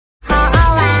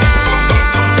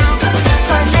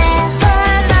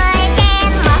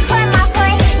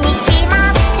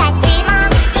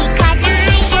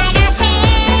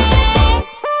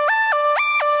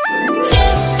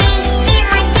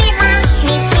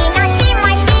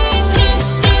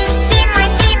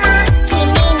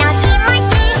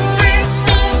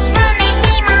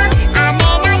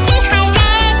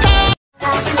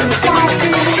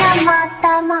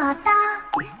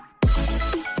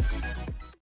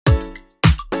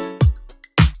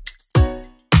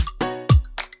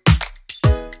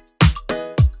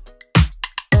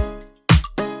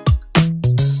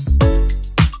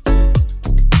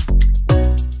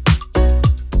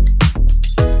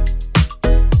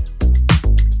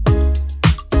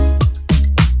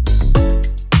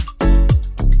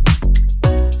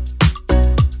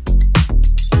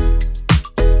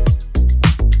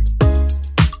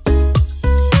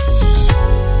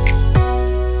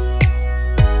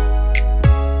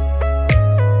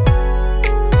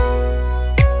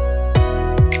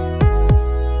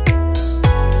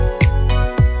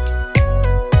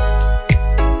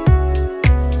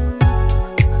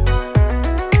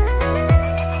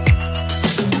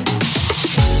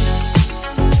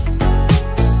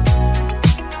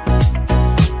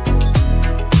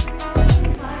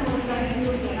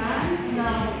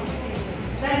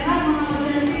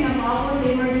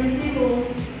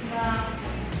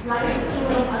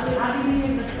sulong at atin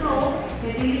yung gusto,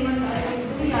 kaya di naman sa ayaw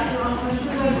istorya, pero ang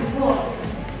consumer buko.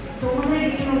 So, muna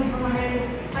yung mga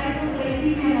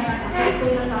hypoglycemia na nakakito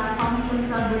na sa function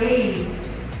sa brain.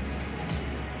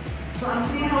 So, ang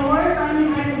pinaka-worst ang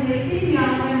hypoglycemia,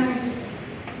 kaya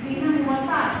hindi na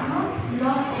buwata, no?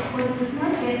 Loss of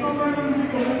consciousness, kaya sobrang naman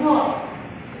sa buko.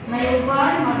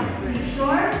 Nayuban,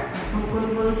 mag-seizure,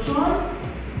 mag-convulsion.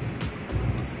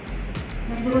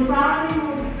 Nagdurusahan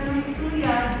yung mga ng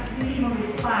istorya, hindi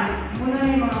mag-respond. Muna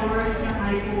na yung mga words na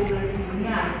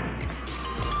hypoglycemia.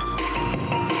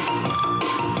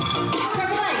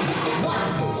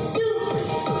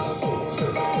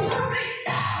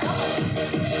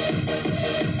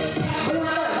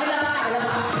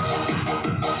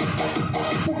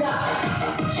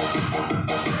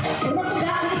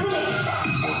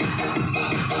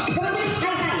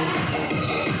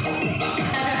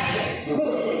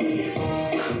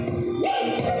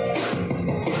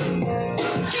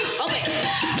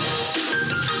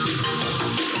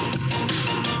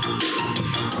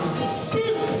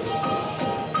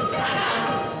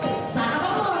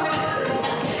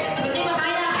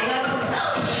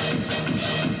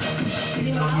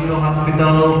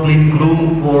 Hospital clean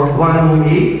room for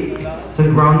 108, the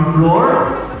ground floor.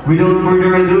 Without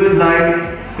further ado, I'd like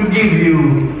to give you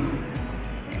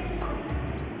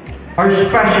our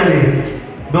specialist,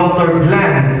 Dr.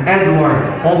 Glenn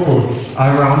Edward Opus. A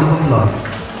round of applause.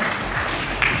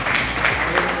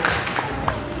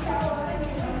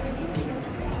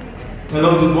 Hello,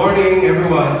 good morning,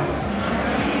 everyone.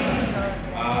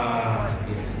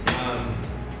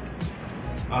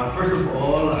 First of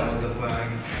all, I want to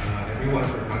thank everyone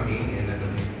for coming, and at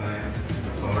the same time,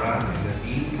 Dora and the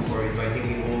team for inviting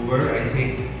me over. I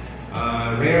think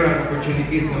rare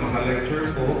opportunities na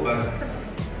maka-lecture ko, but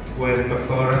when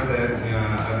Dora said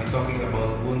I'll be talking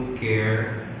about wound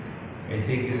care, I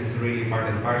think this is really part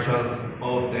and parcel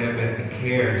of diabetic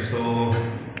care. So,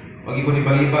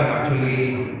 mag-ibon-ibaliban,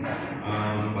 actually,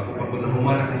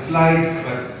 pagpunahuman akong slides,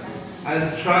 but I'll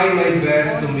try my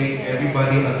best to make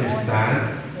everybody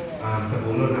understand. Sa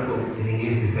ulo na ko, in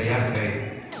English, Bisaya,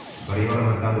 kay pareho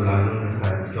naman tabulano na sa.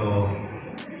 So,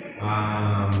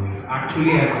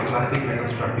 actually, I'm a plastic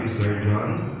reconstructive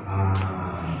surgeon.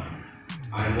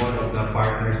 I'm one of the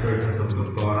partner surgeons of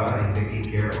Doctora in taking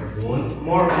care of wounds.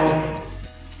 More of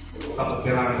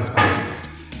kapagpirang na side.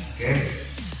 Okay?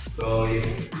 So,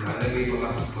 nalagay ko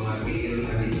mga meal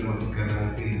na dito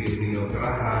magkana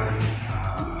silbi-operahan.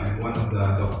 I'm one of the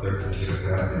doctors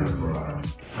in Doctora.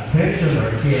 Attention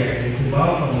or care is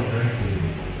welcome addressing.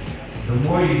 The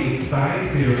more you give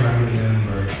time to your family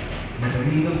members,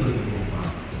 matalino to the pa.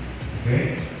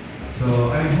 Okay?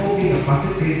 So, I'm hoping a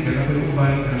positive na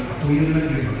kapag-ubay na ako yun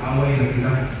lang yung mag-away na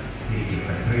sila. Hindi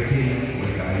ka-tracing, o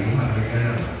ika-ayuhan, or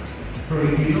ka So,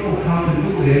 if you know how to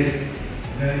do it,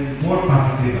 then more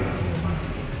positive ang kapag-ubay.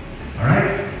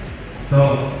 Alright?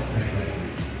 So, next slide.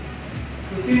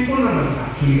 So, simple naman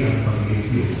actually ang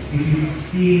pag-review. If you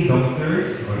see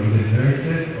doctors or even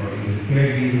nurses or even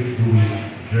caregivers doing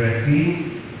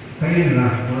dressing, sa'yo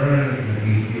na, wala na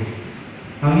nag-review.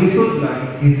 Ang result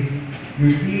lang is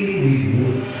you're dealing with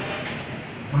wood.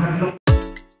 Mahadlok.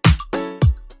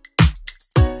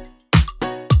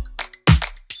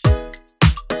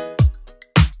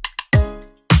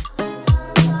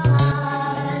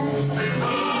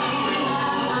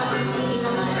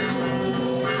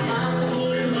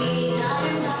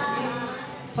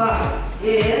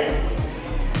 Is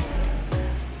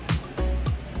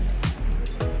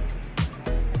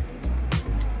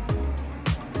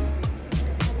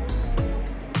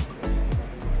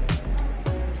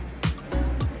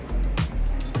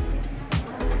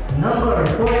number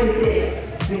 46.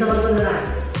 Bisa ba ito na?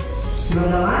 Sino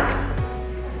naman?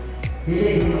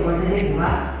 Hindi, 46,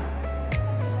 diba?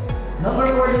 Number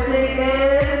 46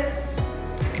 is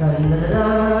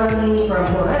from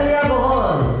Morelia,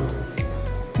 Bohol,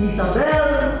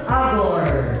 Isabel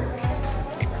Agor.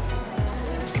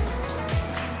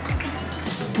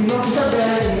 Sino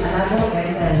Isabel? Alam mo,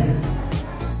 Ellen.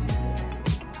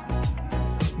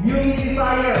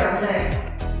 Humidifier, ang next.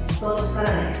 So, ka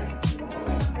na next.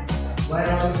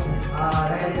 Well,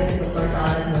 recognize yung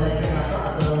personalan mo rin na ito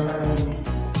at doon na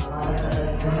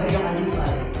gamay na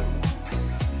kalipay.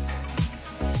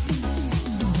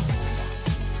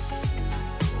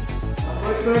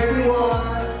 Number 31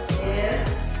 is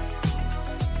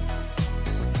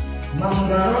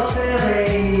Manggarote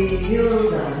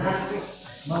Reynilda.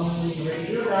 Mang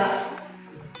Reynilda.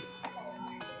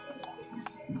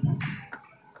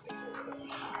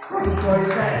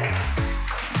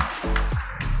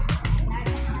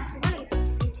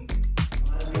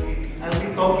 I'll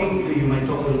be talking to you, my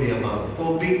talk will be about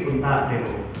COVID unta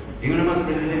pero yung naman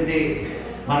Presidente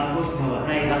Marcos na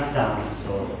ay lockdown.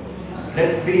 So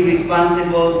let's be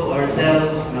responsible to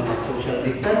ourselves na mag-social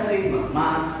distancing,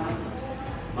 mag-mask,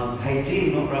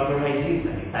 mag-hygiene, no? Proper hygiene,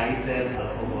 sanitizer,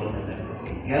 alcohol, and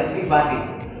everything. Healthy body.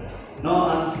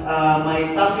 No, as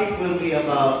my topic will be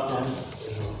about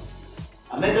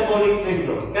metabolic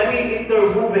syndrome. Kani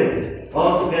interwoven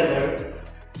all together,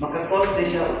 makakos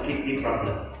din siya og kidney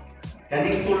problem.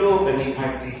 Kaning tulo, kaning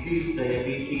heart disease,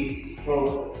 diabetes,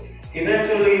 stroke.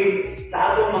 Eventually,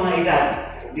 sa atong mga edad,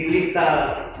 dili ta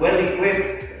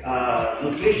well-equipped,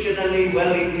 nutritionally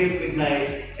well-equipped with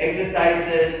like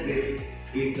exercises,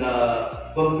 with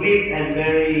complete and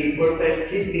very perfect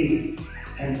kidney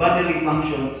and bodily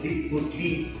functions. This would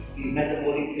lead the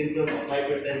metabolic syndrome of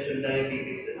hypertension,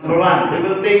 diabetes. Number one, we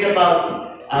will think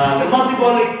about the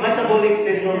metabolic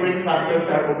syndrome risk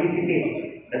factors are obesity.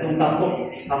 Itong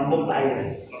tambok tayo.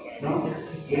 No?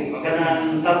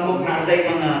 Kanang tambok na anday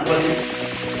mga